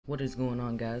What is going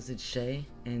on, guys? It's Shay,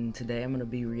 and today I'm going to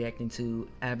be reacting to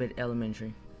Abbott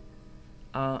Elementary.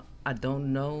 I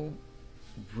don't know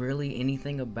really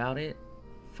anything about it.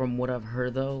 From what I've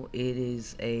heard though, it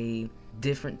is a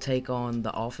different take on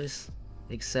The Office,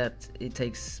 except it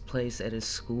takes place at a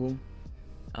school,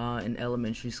 an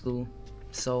elementary school.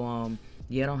 So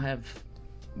yeah, I don't have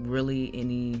really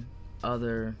any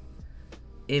other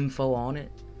info on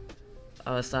it,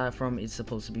 aside from it's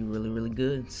supposed to be really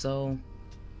good. So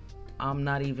I'm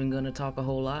not even gonna talk a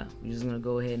whole lot. We're just gonna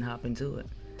go ahead and hop into it.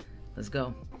 Let's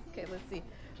go. Okay, let's see.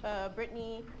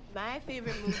 Brittany, my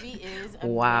favorite movie is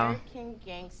Wow. American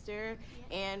Gangster,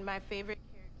 and my favorite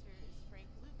character is Frank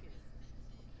Lucas.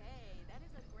 Okay, that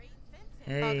is a great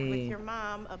sentence. Talk with Hey, your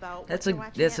mom about that's what a you're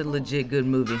watching that's at a home. legit good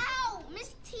movie. Ow!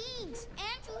 Miss Teagues!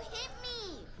 Andrew hit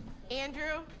me!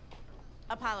 Andrew,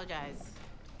 apologize.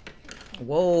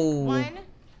 Whoa. 1,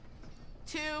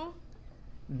 2,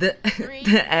 The Three.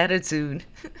 the attitude.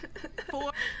 4. I'm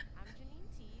Janine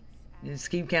Teagues. Just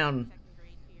keep counting. Second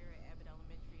grade here at Abbott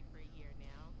Elementary for a year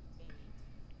now.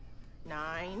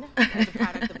 9. As a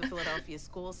product of the Philadelphia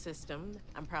school system,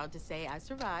 I'm proud to say I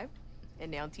survived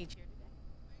and now teach here today.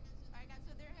 All right, guys,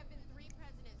 so there have been 3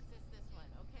 presidents since this one,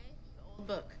 okay? The old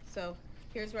book. So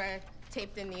here's where I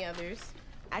taped in the others.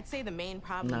 I'd say the main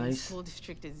problem in the Nice. school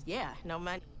district is, no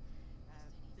money.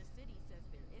 The city says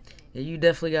there isn't Yeah, you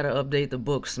definitely gotta update the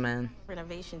books, man.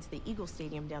 renovation to the Eagle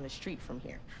Stadium down the street from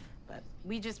here. But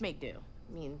we just make do.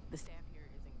 I mean, the staff here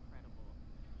is incredible.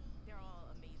 They're all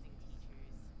amazing teachers.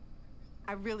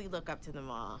 I really look up to them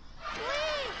all.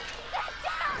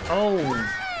 Oh,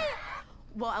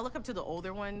 Well, I look up to the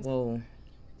older ones. whoa. We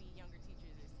younger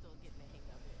teachers are still getting the hang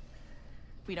of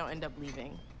it. We don't end up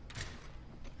leaving.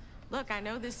 Look, I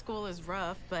know this school is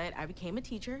rough, but I became a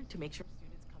teacher to make sure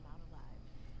students come out alive.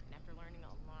 And after learning a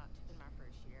lot in my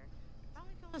first year, I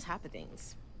finally feel this half of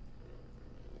things.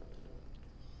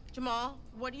 Jamal,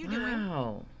 what are you doing?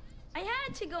 Wow. I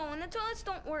had to go and the toilets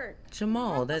don't work.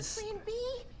 Jamal, What's that's Plan B?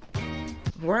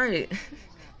 right.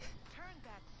 Turn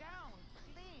that down,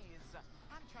 please.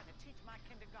 I'm trying to teach my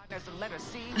kindergartners the letter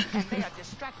C, and they are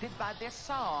distracted by this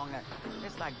song.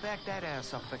 It's like back that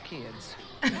ass up for kids.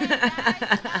 Hey, guys, sit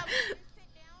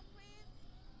down, please.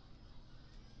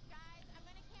 Guys, I'm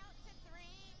gonna count to 3.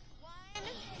 1,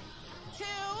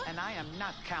 2. And I am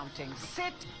not counting.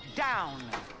 Sit down.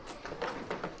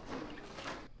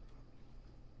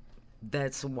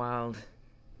 That's wild.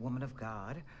 Woman of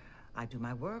God, I do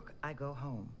my work, I go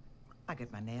home. I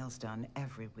get my nails done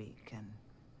every week, and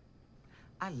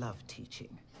I love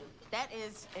teaching. That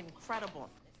is incredible.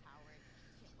 Miss Howard,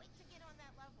 can't wait to get on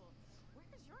that level. Where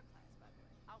is your class, by the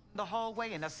way? Out in the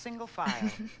hallway in a single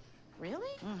file.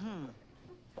 Really?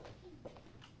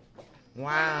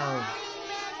 Wow.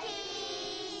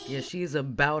 Yeah, she's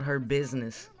about her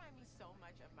business. You remind me so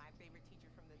much of my favorite teacher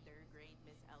from the 3rd grade,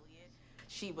 Miss Elliott.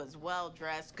 She was well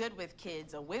dressed, good with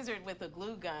kids, a wizard with a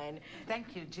glue gun.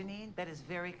 Thank you, Janine. That is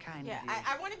very kind Yeah, of you.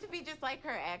 I wanted to be just like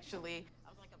her, actually. I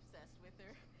was like obsessed with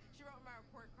her. She wrote my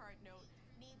report card note,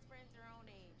 needs friends her own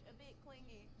age, a bit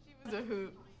clingy. She was a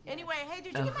hoot. Anyway, hey,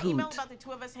 did you A get my email hoot. about the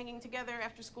 2 of us hanging together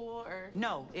after school, or?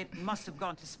 No, it must have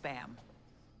gone to spam.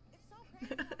 It's so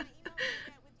crazy how my email did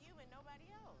that with you and nobody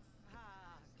else.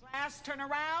 Class, turn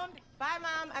around. Bye,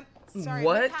 Mom. I'm sorry,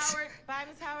 What? Miss Howard. Bye,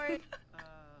 Miss Howard.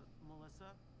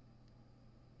 Melissa,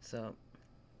 So,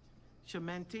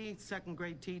 Chimenti, 2nd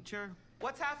grade teacher.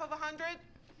 What's half of 100?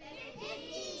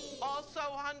 50. Also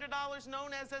 $100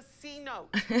 known as a C note.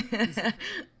 Italian.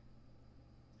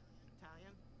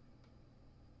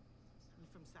 You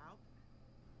from South?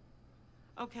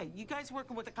 Okay, you guys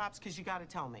working with the cops because you got to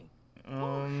tell me.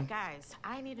 Guys,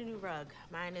 I need a new rug.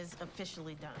 Mine is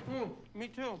officially done. Me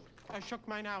too. I shook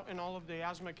mine out, and all of the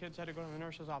asthma kids had to go to the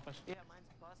nurse's office. Yeah, mine's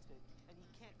busted. And you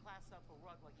can't class up a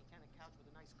rug like you can a couch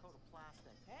with a nice coat of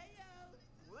plastic. Hey,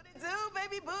 yo. What it do,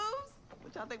 baby boobs?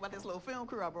 What y'all think about this little film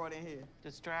crew I brought in here?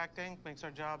 Distracting, makes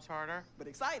our jobs harder. But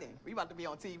exciting. We about to be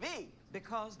on TV.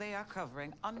 Because they are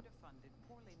covering underfunded,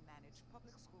 poorly managed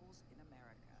public schools in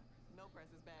America. No press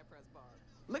is bad press, Barb.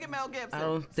 Look at Mel Gibson. I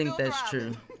don't think Still that's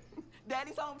thriving. true.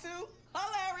 Daddy's home, too?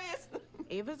 Hilarious.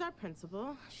 Ava's our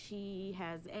principal. She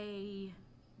has a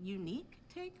unique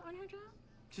take on her job.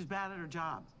 She's bad at her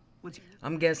job. What's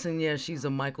I'm guessing, yeah, she's a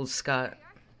Michael Scott.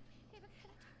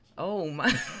 Oh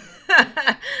my.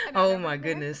 Oh my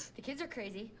goodness. The kids are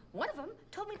crazy. One of them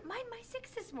told me to mind my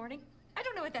 6 this morning. I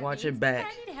don't know what that Watch means. it back.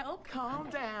 but I need help. Calm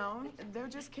down. They're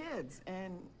just kids.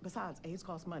 And besides, AIDS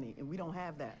costs money, and we don't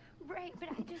have that. Right, but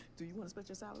I just... Do you want to split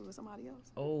your salary with somebody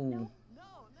else? Oh. No,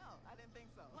 I didn't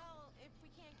think so. Well, if we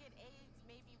can't get AIDS,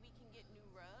 maybe we can get new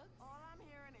rugs. All I'm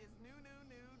hearing is new,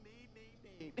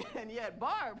 need. And yet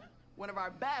Barb, one of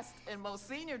our best and most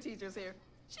senior teachers here,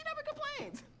 she never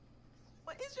complains.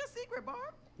 What is your secret,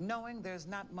 Barb? Knowing there's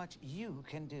not much you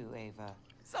can do, Ava.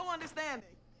 So understanding.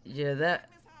 Yeah,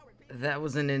 that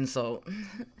was an insult. But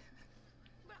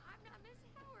I'm not Miss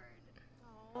Howard.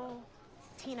 Oh,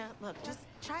 Tina, look, just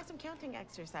try some counting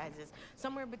exercises.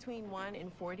 Somewhere between 1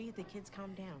 and 40, the kids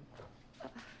calm down.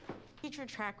 Teacher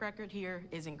track record here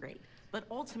isn't great, but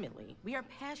ultimately, we are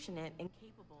passionate and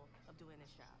capable of doing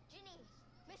this job. Ginny,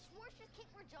 Miss Schwartz just kicked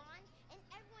Rajon, and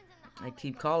everyone's in the I hallway.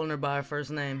 keep calling her by her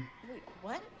first name. Wait,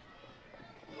 what?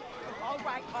 All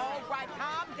right,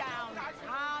 calm down,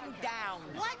 calm down.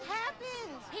 What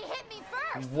happened? He hit me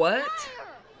first. What? Liar.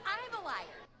 I'm a liar.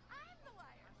 I'm the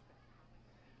liar.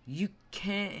 You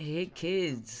can't hit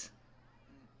kids.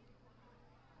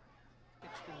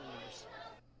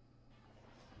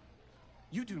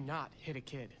 You do not hit a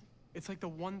kid. It's like the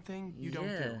one thing you don't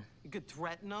Yeah. do. You could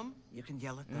threaten them, You can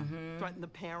yell at them. threaten the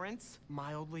parents.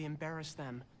 Mildly embarrass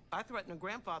them. I threatened a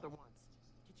grandfather once.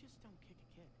 You just don't kick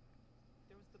a kid.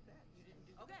 There was the bet. You didn't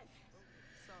do Okay.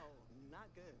 So, not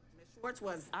good. Miss Schwartz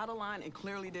was out of line and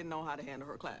clearly didn't know how to handle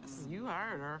her class. You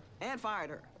hired her. And fired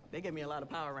her. They give me a lot of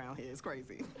power around here. It's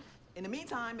crazy. In the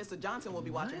meantime, Mr. Johnson will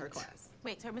be watching her What? class.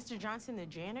 Wait, so Mr. Johnson, the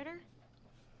janitor?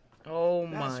 Oh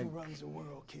That's my. who runs the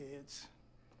world, kids.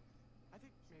 I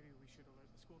think maybe we should alert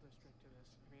the school district to this.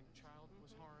 I mean, a child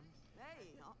was harmed.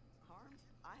 Hey, harmed?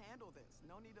 I handle this.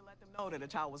 No need to let them know that a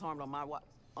child was harmed on my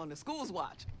on the school's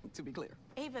watch, to be clear.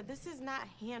 Ava, this is not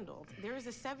handled. There is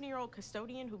a 70-year-old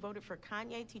custodian who voted for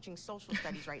Kanye teaching social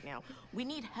studies right now. We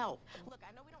need help. Look,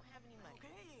 I know we don't have any money.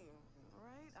 Okay, all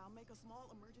right. I'll make a small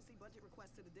emergency budget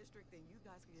request to the district, and you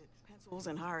guys can get pencils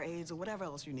and higher aids or whatever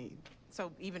else you need.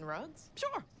 So even rugs?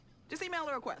 Sure. Just email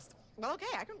a request. Well,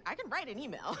 okay, I can write an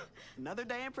email. Another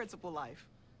day in principal life.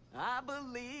 I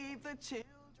believe the children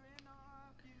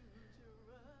are future.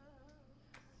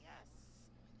 Yes.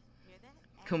 Hear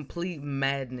that? Complete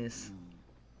madness.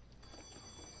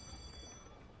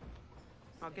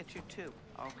 I'll get you 2.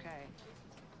 Okay.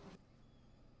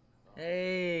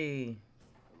 Hey,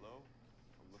 Hello?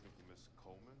 I'm looking for Miss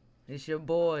Coleman. it's your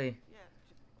boy.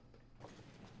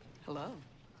 Hello.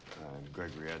 I'm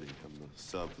Gregory Eddy. I'm the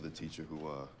sub for the teacher who,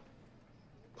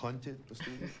 punted the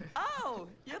student. Oh,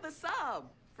 you're the sub.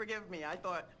 Forgive me. I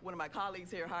thought one of my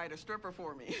colleagues here hired a stripper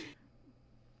for me.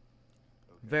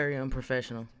 Very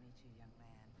unprofessional.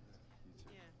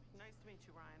 Yeah, nice to meet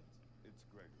you, Ryan. It's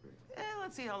Gregory.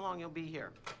 Let's see how long you'll be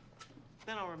here.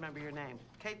 Then I'll remember your name.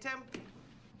 Okay, Tim?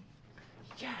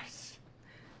 Yes!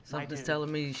 Something's dude.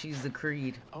 telling me she's the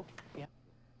Creed. Oh, yeah.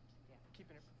 Yeah,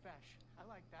 keeping it profesh. I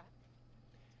like that.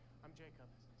 I'm Jacob.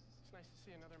 It's nice to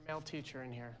see another male teacher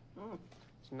in here.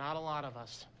 There's not a lot of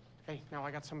us. Hey, now I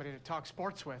got somebody to talk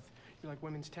sports with. You like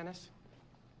women's tennis?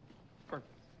 Or,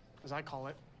 as I call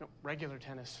it, regular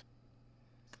tennis.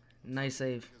 Nice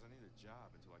save. Because I need a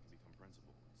job until I can become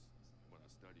principal. It's what I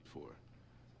studied for.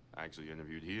 I actually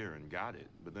interviewed here and got it,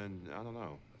 but then, I don't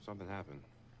know, something happened.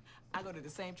 I go to the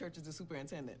same church as the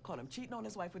superintendent. Caught him cheating on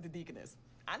his wife with the deaconess.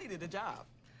 I needed a job.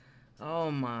 Oh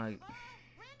my.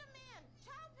 Random man,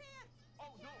 child pants.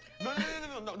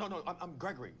 Oh, no. I'm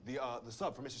Gregory, the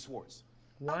sub for Mrs. Schwartz.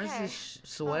 Why is Okay. this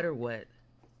sweater wet?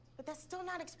 But that's still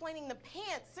not explaining the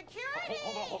pants. Security!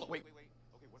 Hold on. Wait.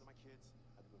 Okay, one of my kids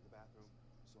had to go to the bathroom,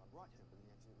 so I brought him, but he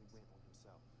accidentally went on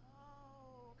himself.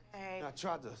 Oh, okay. And I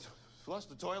tried to flush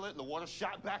the toilet, and the water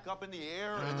shot back up in the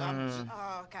air, and I'm just...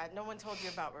 Oh, God, no one told you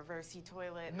about reversey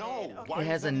toilet. No, and- okay. why It is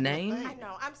has that a even name? thing? I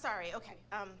know, I'm sorry. Okay,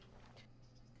 could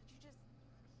you just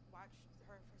watch her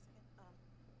for a second?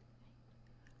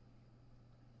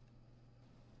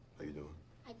 How you doing?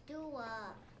 I do,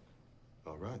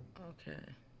 All right. Okay.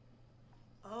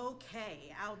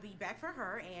 Okay, I'll be back for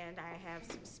her, and I have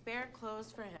some spare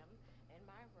clothes for him in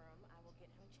my room. I will get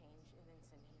him changed and then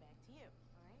send him back to you,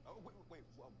 all right? Oh, wait,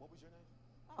 what was your name?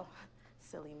 Oh,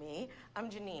 silly me. I'm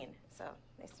Janine, so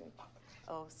nice to meet you.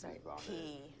 Oh, sorry, Miss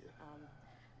P. Bonnet,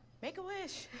 Make a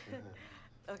wish.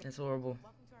 Okay, That's horrible.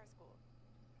 welcome to our school.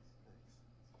 It's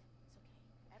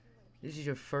okay, everyone This is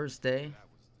your first day? That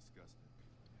was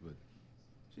disgusting. But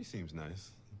she seems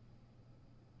nice.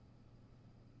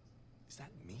 Is that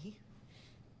me?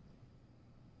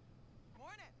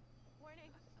 Morning.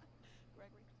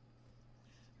 Gregory.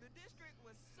 The district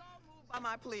was so moved by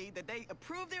my plea that they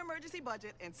approved the emergency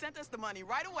budget and sent us the money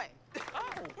right away. Oh,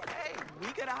 hey, we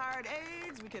could have hired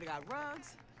aides, we could have got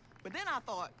rugs. But then I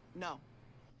thought, no,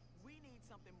 we need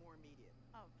something more immediate.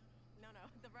 Oh, no,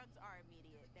 the rugs are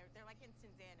immediate. They're like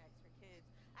instant Xanax for kids.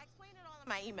 I explained it all in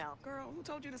my email. Girl, who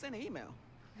told you to send an email?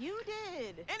 You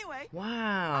did. Anyway, I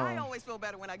Wow. always feel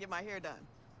better when I get my hair done.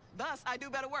 Thus, I do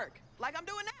better work, like I'm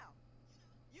doing now.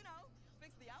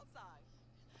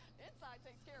 outside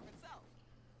takes care of itself.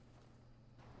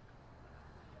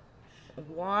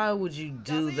 Why would you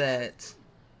do that?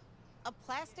 A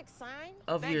plastic sign?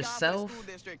 Of Thank God for the yourself? school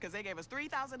district, because they gave us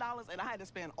 $3,000 and I had to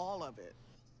spend all of it.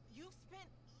 You spent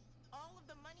all of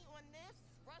the money on this?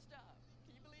 Rush job.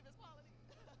 Can you believe its quality?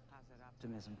 How's that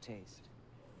optimism taste?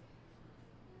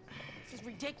 This is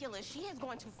ridiculous. She has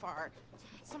gone too far.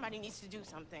 Somebody needs to do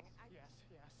something.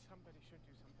 Yes, somebody should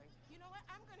do something. You know what?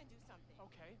 I'm gonna do something.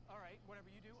 Okay, all right, whatever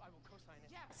you do, I will co-sign it.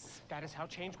 Yes. That is how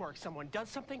change works. Someone does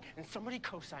something and somebody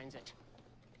co-signs it.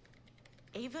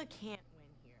 Ava can't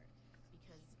win here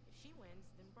because if she wins,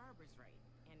 then Barbara's right.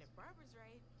 And if Barbara's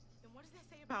right, then what does that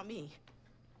say about me?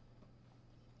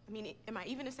 I mean, am I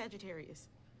even a Sagittarius?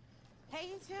 Hey,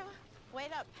 you two.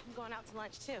 Wait up. I'm going out to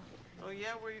lunch, too. Oh,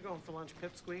 yeah? Where are you going for lunch,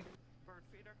 Pipsqueak? Bird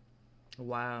feeder.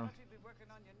 Wow. You'd be working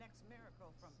on your next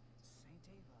miracle from Saint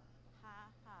Ava.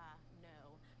 Ha.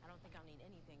 No. I don't think I'll need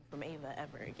anything from Ava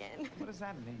ever again. What does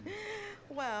that mean?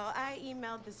 Well, I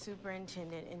emailed the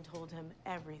superintendent and told him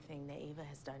everything that Ava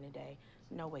has done today.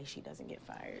 No way she doesn't get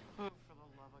fired. Oh, for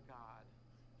the love of God.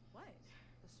 What?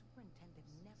 The superintendent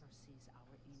never sees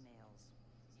our emails.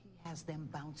 He has them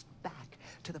bounced back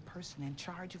to the person in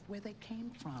charge of where they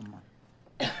came from.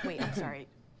 Wait, I'm sorry.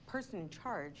 Person in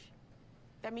charge?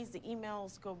 That means the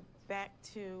emails go back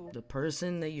to... The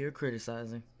person that you're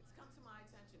criticizing. It's come to my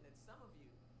attention that some of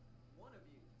you, one of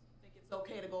you, think it's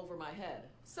okay to go over my head.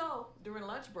 So, during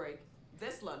lunch break,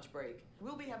 this lunch break,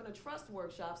 we'll be having a trust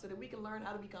workshop so that we can learn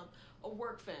how to become a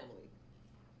work family.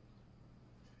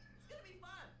 It's gonna be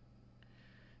fun.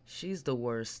 She's the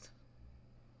worst.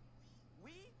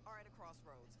 We are at a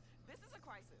crossroads. This is a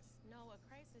crisis. No, a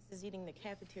crisis is eating the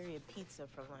cafeteria pizza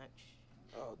for lunch.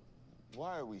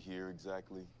 Why are we here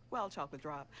exactly? Well, Chocolate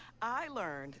Drop, I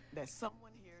learned that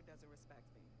someone here doesn't respect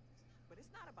me. But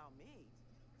it's not about me.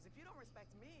 Because if you don't respect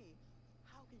me,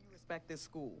 how can you respect this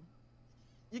school?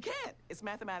 You can't. It's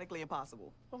mathematically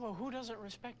impossible. Well, who doesn't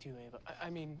respect you, Ava? I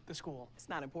mean, the school. It's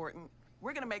not important.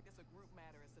 We're going to make this a group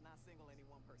matter as to not single any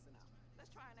one person out.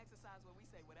 Let's try an exercise where we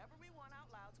say whatever we want out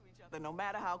loud to each other, no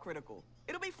matter how critical.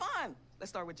 It'll be fun. Let's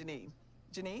start with Janine.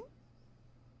 Janine?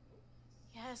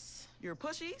 Yes. You're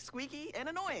pushy, squeaky, and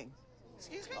annoying.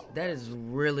 Excuse me? That is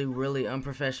really, really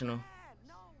unprofessional.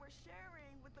 No, we're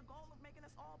sharing with the goal of making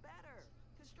us all better.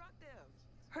 Constructive.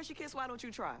 Hershey Kiss, why don't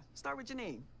you try? Start with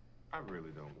Janine. I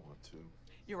really don't want to.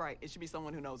 You're right. It should be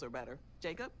someone who knows her better.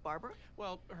 Jacob? Barbara?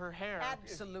 Well, her hair...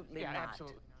 Absolutely yeah, not.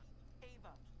 Absolutely not.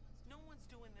 Ava, no one's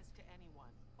doing this to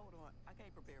anyone. Hold on. I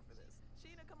can't prepare for this.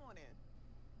 Sheena, come on in.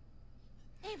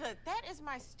 Ava, that is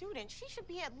my student. She should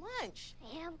be at lunch.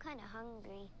 Yeah, I'm kind of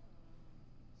hungry.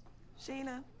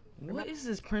 Sheena, What is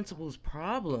this principal's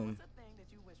problem? what's the thing that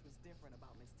you wish was different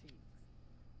about Miss Teagues?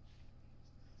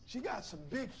 She got some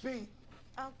big feet.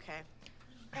 Okay.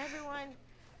 Everyone,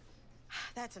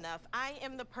 that's enough. I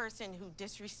am the person who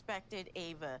disrespected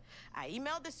Ava. I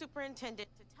emailed the superintendent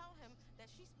to tell him that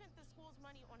she spent the school's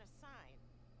money on a sign.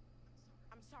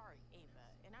 I'm sorry, Ava,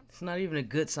 and I'm It's not even a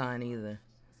good sign either.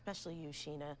 especially you,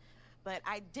 Sheena. But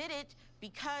I did it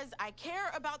because I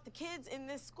care about the kids in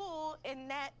this school, and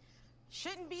that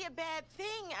shouldn't be a bad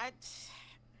thing.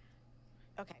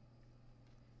 Okay.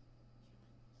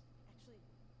 Actually,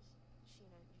 Sheena, you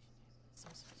should have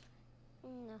some sort of...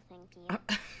 No, thank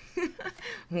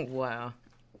you. Wow.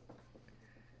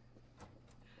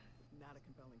 Not a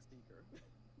compelling speaker.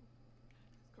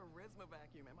 Charisma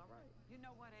vacuum, am I right? You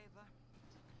know what, Ava?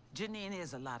 Janine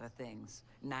is a lot of things.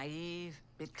 Naive,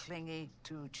 bit clingy,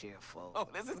 too cheerful. Oh,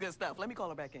 this is good stuff. Let me call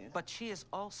her back in. But she is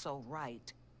also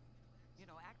right. You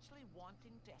know, actually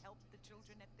wanting to help the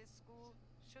children at this school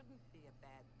shouldn't be a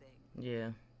bad thing.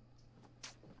 Yeah.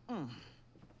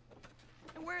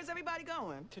 And where is everybody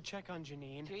going? To check on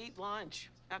Janine. To eat lunch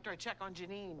after I check on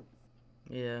Janine.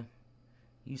 Yeah.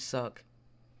 You suck.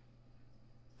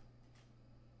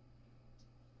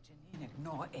 Janine,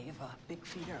 ignore Ava. Big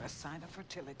feet are a sign of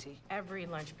fertility. Every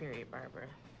lunch period, Barbara.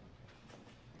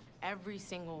 Every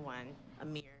single one.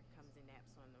 Amir comes and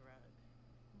naps on the rug.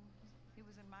 He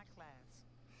was in my class.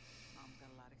 Mom's got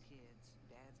a lot of kids.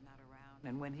 Dad's not around.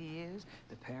 And when he is,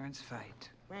 the parents fight.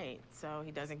 Right, so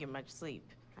he doesn't get much sleep.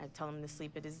 I tell him to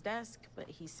sleep at his desk, but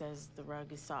he says the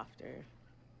rug is softer.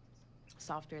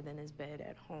 Softer than his bed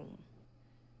at home.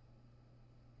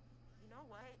 You know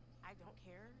what? I don't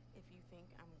care if you think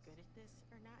I'm good at this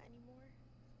or not anymore.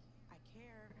 I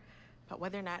care about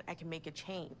whether or not I can make a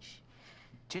change.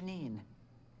 Janine,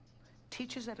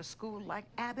 teachers at a school like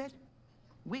Abbott,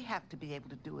 we have to be able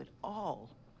to do it all.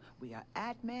 We are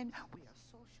admin, we are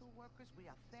social workers, we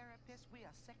are therapists, we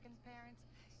are second parents.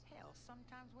 Hell,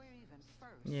 sometimes we're even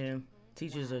first. Yeah.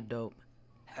 Teachers are dope.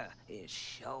 It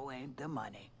sure ain't the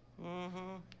money.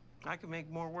 Mm-hmm. I could make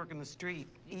more work in the street.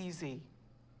 Easy.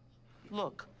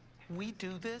 Look, we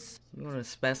do this. You want to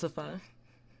specify?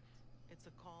 It's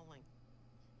a calling.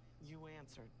 You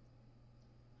answered.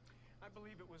 I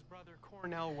believe it was Brother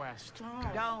Cornell West.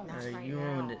 Don't. Not Hey, right you now.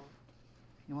 ruined it.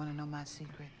 You want to know my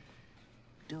secret?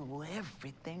 Do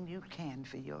everything you can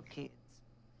for your kids.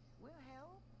 We'll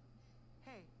help.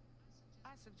 Hey,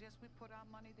 I suggest we put our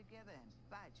money together and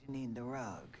buy Janine the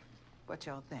rug. What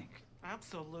y'all think?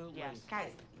 Absolutely. Yes.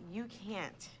 Guys, you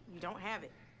can't. You don't have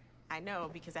it. I know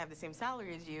because I have the same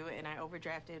salary as you, and I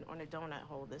overdrafted on a donut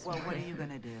hole this Well, morning. what are you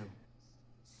gonna do?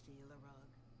 Steal a rug?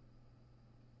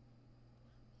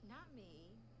 Not me,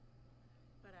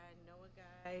 but I know a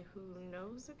guy who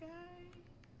knows a guy.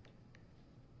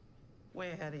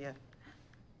 Way ahead of you.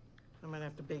 I might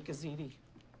have to bake a ziti.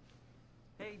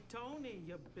 Hey, Tony,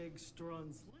 you big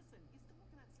struns. Listen, you still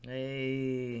looking at...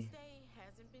 Hey. This day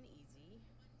hasn't been easy,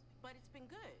 but it's been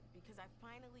good because I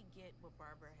finally get what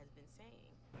Barbara has been saying.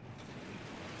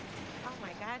 Oh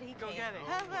my God, he Go came. get it.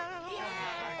 Hello. Yay.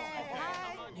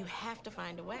 Hi. You have to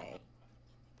find a way.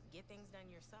 Get things done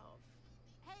yourself.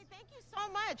 Hey, thank you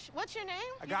so much. What's your name?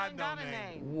 I He got ain't no got a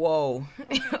name. Whoa.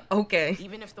 Okay.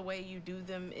 Even if the way you do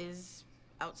them is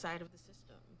outside of the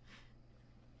system.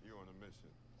 You're on a mission.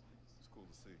 It's cool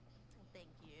to see. Thank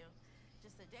you.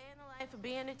 Just a day in the life of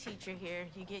being a teacher here.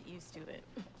 You get used to it.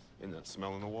 Isn't that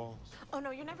smell in the walls? Oh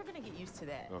no, you're never gonna get used to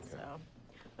that. Okay. So,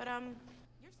 but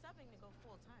you're subbing to go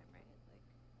full time, right?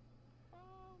 Like,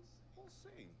 We'll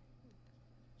see.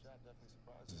 Job definitely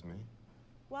surprises me.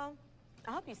 well,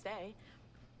 I hope you stay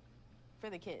for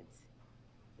the kids.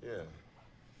 Yeah.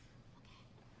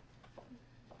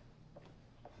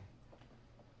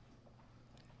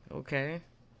 Okay.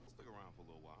 Stick around for a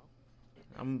little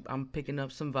while. I'm picking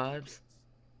up some vibes.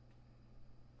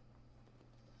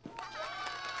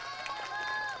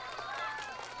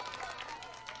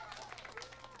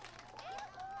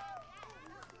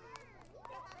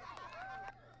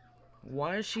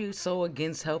 Why is she so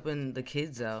against helping the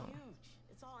kids out? Huge.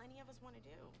 It's all any of us want to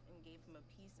do. And gave him a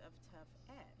piece of tough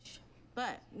ash.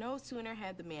 But no sooner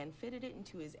had the man fitted it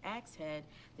into his axe head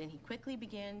than he quickly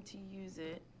began to use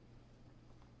it.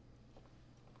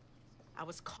 I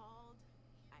was called,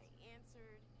 I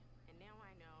answered, and now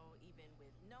I know, even with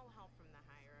no help from the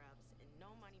higher-ups and no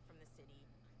money from the city,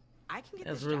 I can get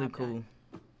That's this really job cool. done.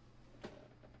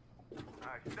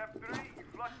 Alright, step 3, you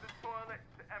flush the toilet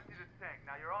to empty the tank.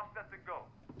 Now you're all set to go.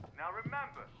 Now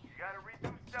remember, you gotta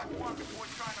redo step 1 before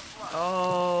trying to flush.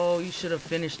 Oh, you should have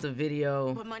finished the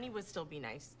video. But money would still be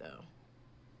nice, though.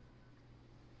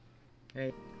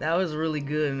 Hey, that was really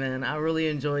good, man. I really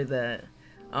enjoyed that.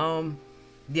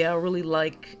 Yeah, I really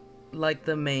like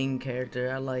the main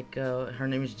character. I like her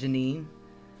name is Janine.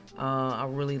 I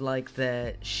really like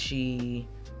that she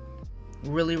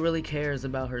really cares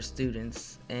about her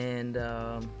students, and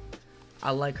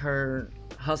I like her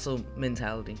hustle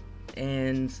mentality.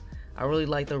 And I really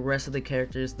like the rest of the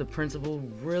characters. The principal,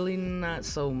 really not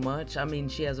so much. I mean,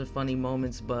 she has her funny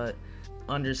moments, but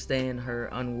understand her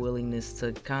unwillingness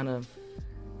to kind of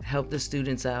help the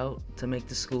students out to make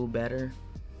the school better.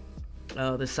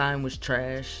 The sign was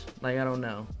trash. Like, I don't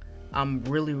know. I'm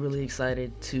really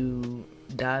excited to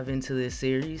dive into this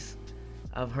series.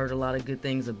 I've heard a lot of good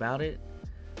things about it.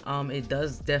 It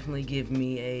does definitely give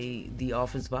me a The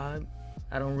Office vibe.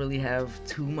 I don't really have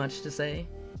too much to say.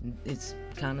 It's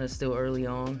kind of still early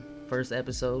on, first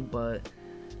episode, but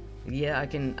yeah, I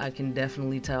can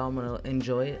definitely tell I'm gonna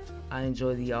enjoy it. I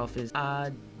enjoy The Office.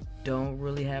 I don't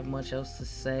really have much else to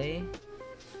say.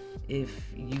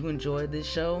 If you enjoyed this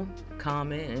show,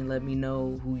 comment and let me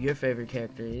know who your favorite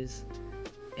character is.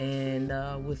 And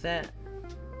with that,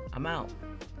 I'm out.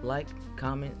 Like,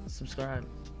 comment, subscribe.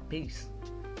 Peace.